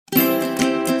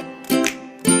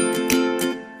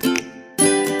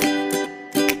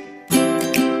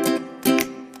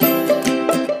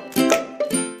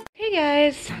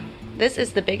This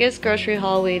is the biggest grocery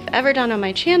haul we've ever done on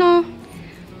my channel.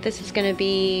 This is gonna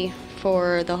be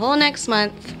for the whole next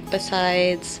month,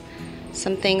 besides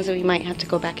some things that we might have to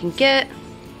go back and get.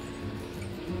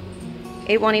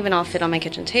 It won't even all fit on my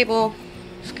kitchen table.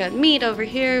 We've got meat over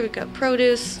here, we've got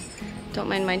produce. Don't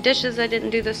mind my dishes I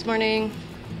didn't do this morning.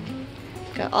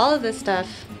 Got all of this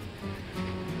stuff.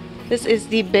 This is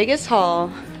the biggest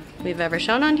haul we've ever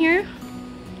shown on here,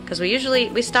 because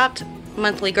we stopped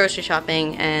monthly grocery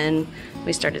shopping and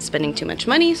we started spending too much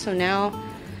money, so now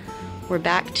we're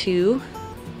back to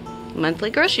monthly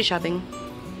grocery shopping.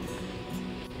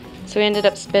 So we ended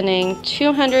up spending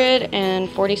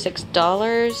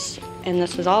 $246, and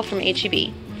this was all from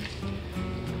HEB.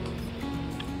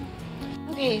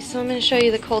 Okay, so I'm going to show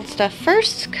you the cold stuff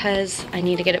first because I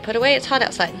need to get it put away. It's hot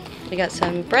outside. We got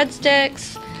some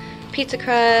breadsticks, pizza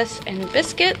crust, and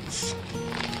biscuits.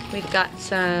 We've got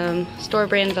some store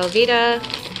brand Velveeta,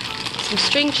 some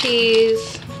string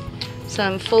cheese,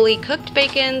 some fully cooked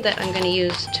bacon that I'm going to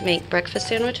use to make breakfast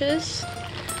sandwiches.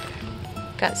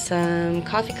 Got some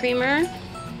coffee creamer,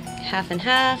 half and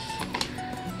half,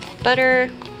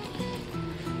 butter,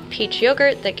 peach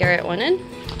yogurt that Garrett wanted,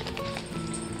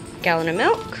 gallon of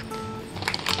milk.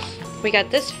 We got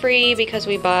this free because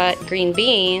we bought green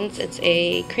beans. It's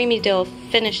a creamy dill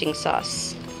finishing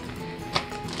sauce.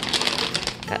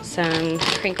 Got some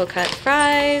crinkle cut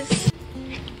fries,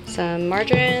 some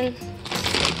margarine.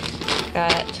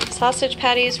 Got sausage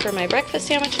patties for my breakfast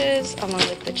sandwiches along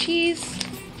with the cheese.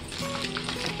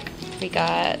 We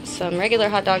got some regular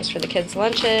hot dogs for the kids'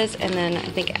 lunches, and then I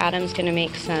think Adam's gonna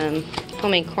make some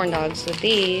homemade corn dogs with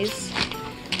these.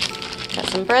 Got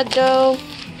some bread dough.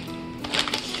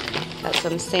 Got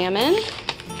some salmon.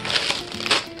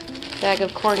 Bag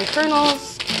of corn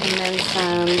kernels, and then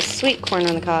some sweet corn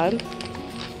on the cob.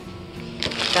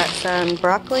 Got some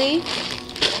broccoli,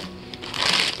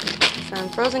 some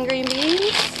frozen green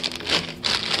beans,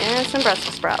 and some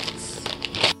Brussels sprouts.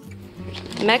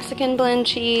 Mexican blend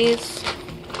cheese,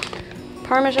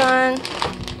 Parmesan,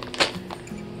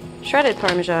 shredded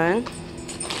Parmesan,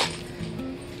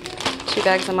 2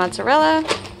 bags of mozzarella,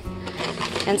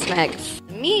 and some eggs.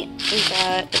 Meat, we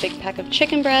got a big pack of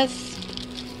chicken breasts.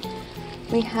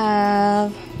 We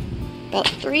have about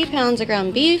 3 pounds of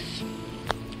ground beef,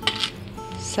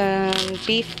 some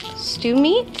beef stew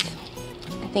meat.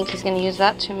 I think he's going to use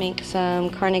that to make some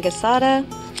carne asada.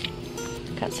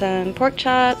 Got some pork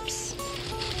chops,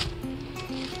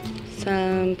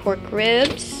 some pork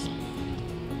ribs,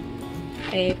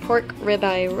 a pork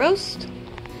ribeye roast,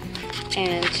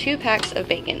 and 2 packs of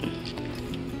bacon.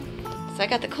 So I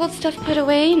got the cold stuff put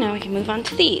away. Now we can move on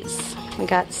to these. We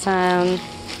got some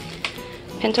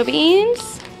pinto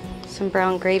beans, some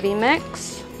brown gravy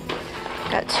mix.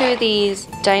 Got 2 of these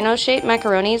dino-shaped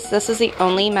macaronis. This is the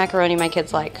only macaroni my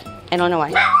kids like. I don't know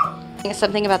why. I think it's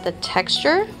something about the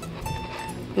texture.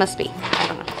 Must be. I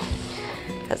don't know.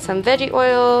 Got some veggie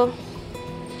oil.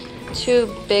 2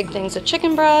 big things of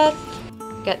chicken broth.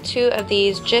 Got 2 of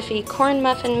these Jiffy corn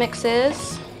muffin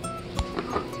mixes.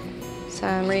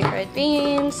 Some refried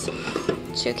beans.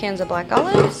 2 cans of black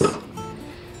olives.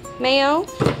 Mayo.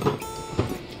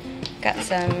 Got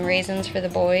some raisins for the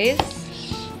boys.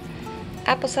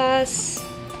 Applesauce,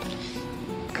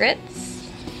 grits,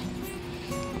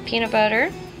 peanut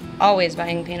butter, always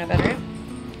buying peanut butter.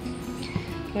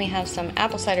 We have some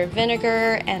apple cider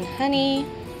vinegar and honey,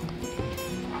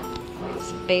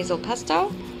 some basil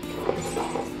pesto,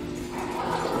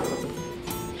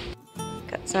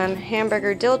 got some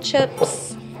hamburger dill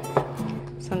chips,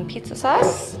 some pizza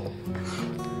sauce,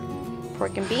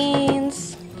 pork and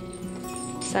beans,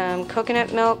 some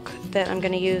coconut milk that I'm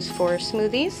going to use for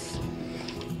smoothies,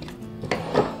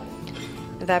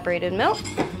 evaporated milk,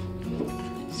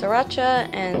 sriracha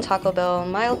and Taco Bell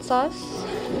mild sauce.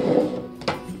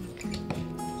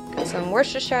 Got some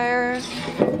Worcestershire,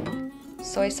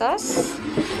 soy sauce,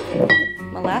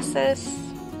 molasses,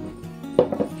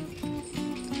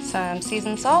 some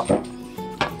seasoned salt,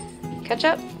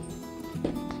 ketchup,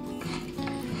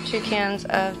 2 cans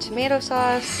of tomato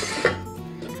sauce,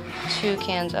 2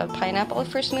 cans of pineapple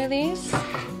for smoothies.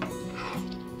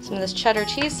 Some of this cheddar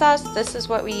cheese sauce. This is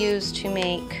what we use to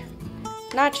make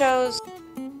nachos.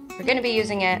 We're going to be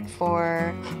using it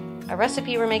for a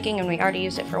recipe we're making, and we already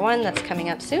used it for one that's coming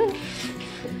up soon.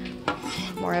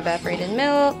 More evaporated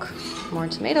milk, more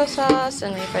tomato sauce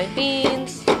and refried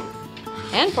beans,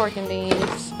 and pork and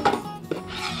beans,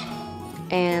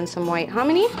 and some white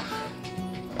hominy.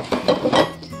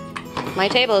 My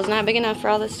table is not big enough for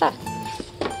all this stuff.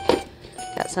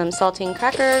 Got some saltine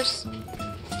crackers,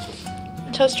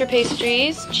 toaster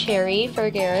pastries, cherry for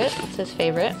Garrett, it's his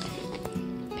favorite,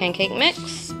 pancake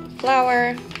mix,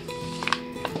 flour,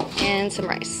 and some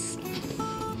rice.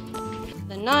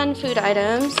 The non-food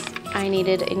items, I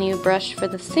needed a new brush for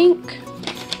the sink,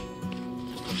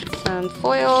 some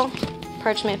foil,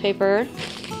 parchment paper,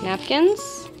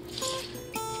 napkins,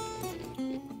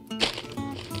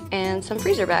 and some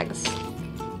freezer bags.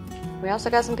 We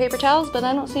also got some paper towels, but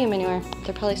I don't see them anywhere.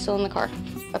 They're probably still in the car.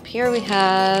 Up here we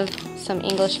have some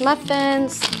English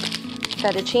muffins,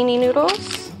 fettuccine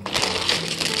noodles,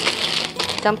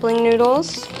 dumpling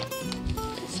noodles,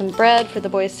 some bread for the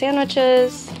boys'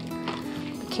 sandwiches,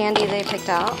 the candy they picked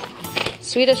out,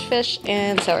 Swedish fish,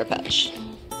 and Sour Patch.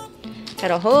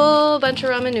 Got a whole bunch of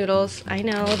ramen noodles. I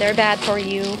know, they're bad for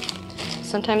you.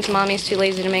 Sometimes mommy's too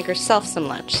lazy to make herself some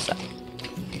lunch, so.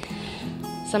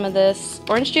 Some of this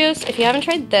orange juice. If you haven't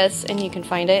tried this and you can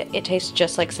find it, it tastes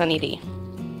just like Sunny D.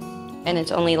 And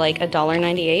it's only like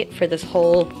 $1.98 for this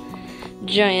whole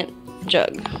giant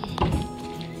jug.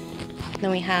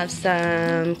 Then we have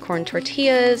some corn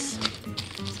tortillas,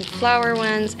 some flour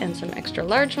ones, and some extra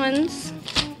large ones.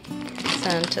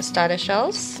 Some tostada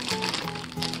shells.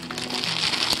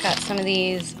 Got some of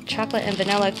these chocolate and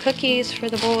vanilla cookies for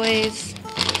the boys.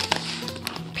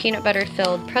 Peanut butter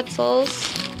filled pretzels.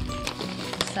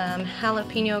 Some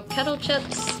jalapeno kettle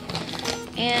chips.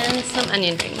 And some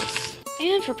onion rings.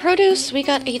 And for produce, we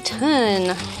got a ton.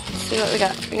 Let's see what we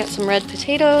got. We got some red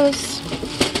potatoes.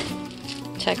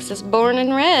 Texas born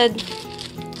in red.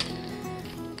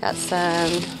 Got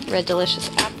some red delicious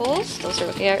apples. Those are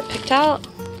what Garrett picked out.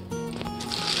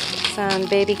 Some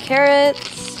baby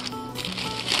carrots.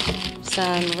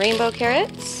 Some rainbow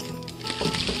carrots.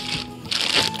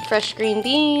 Fresh green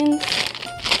beans.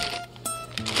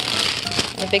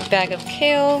 A big bag of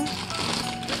kale.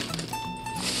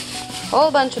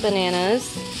 Whole bunch of bananas.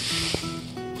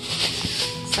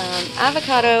 Some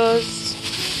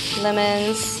avocados.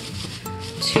 Lemons.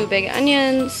 2 big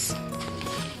onions.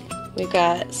 We've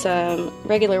got some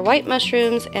regular white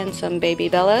mushrooms and some baby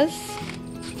bellas.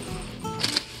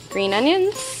 Green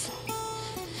onions.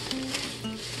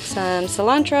 Some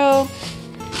cilantro.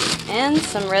 And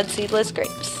some red seedless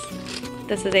grapes.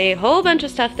 This is a whole bunch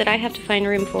of stuff that I have to find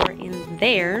room for in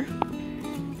there.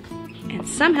 And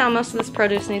somehow most of this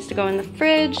produce needs to go in the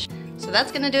fridge. So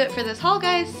that's gonna do it for this haul,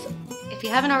 guys. If you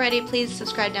haven't already, please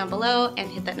subscribe down below and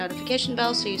hit that notification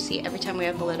bell so you see every time we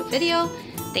upload a video.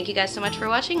 Thank you guys so much for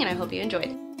watching, and I hope you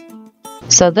enjoyed.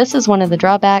 So this is one of the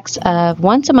drawbacks of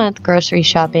once a month grocery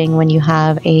shopping when you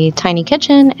have a tiny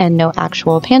kitchen and no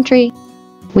actual pantry.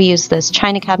 We use this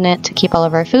china cabinet to keep all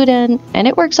of our food in, and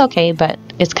it works okay, but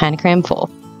it's kind of crammed full.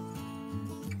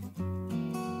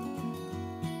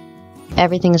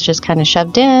 Everything's just kind of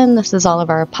shoved in. This is all of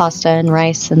our pasta and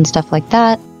rice and stuff like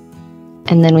that.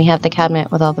 And then we have the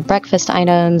cabinet with all the breakfast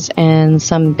items and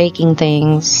some baking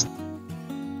things.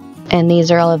 And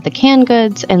these are all of the canned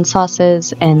goods and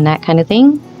sauces and that kind of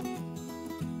thing.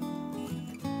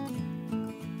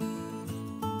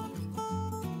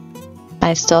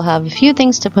 I still have a few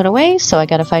things to put away, so I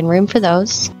gotta find room for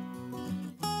those.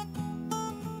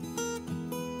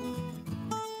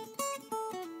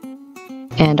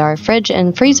 And our fridge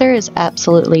and freezer is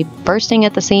absolutely bursting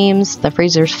at the seams. The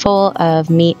freezer's full of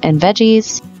meat and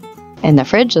veggies, and the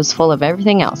fridge is full of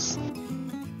everything else.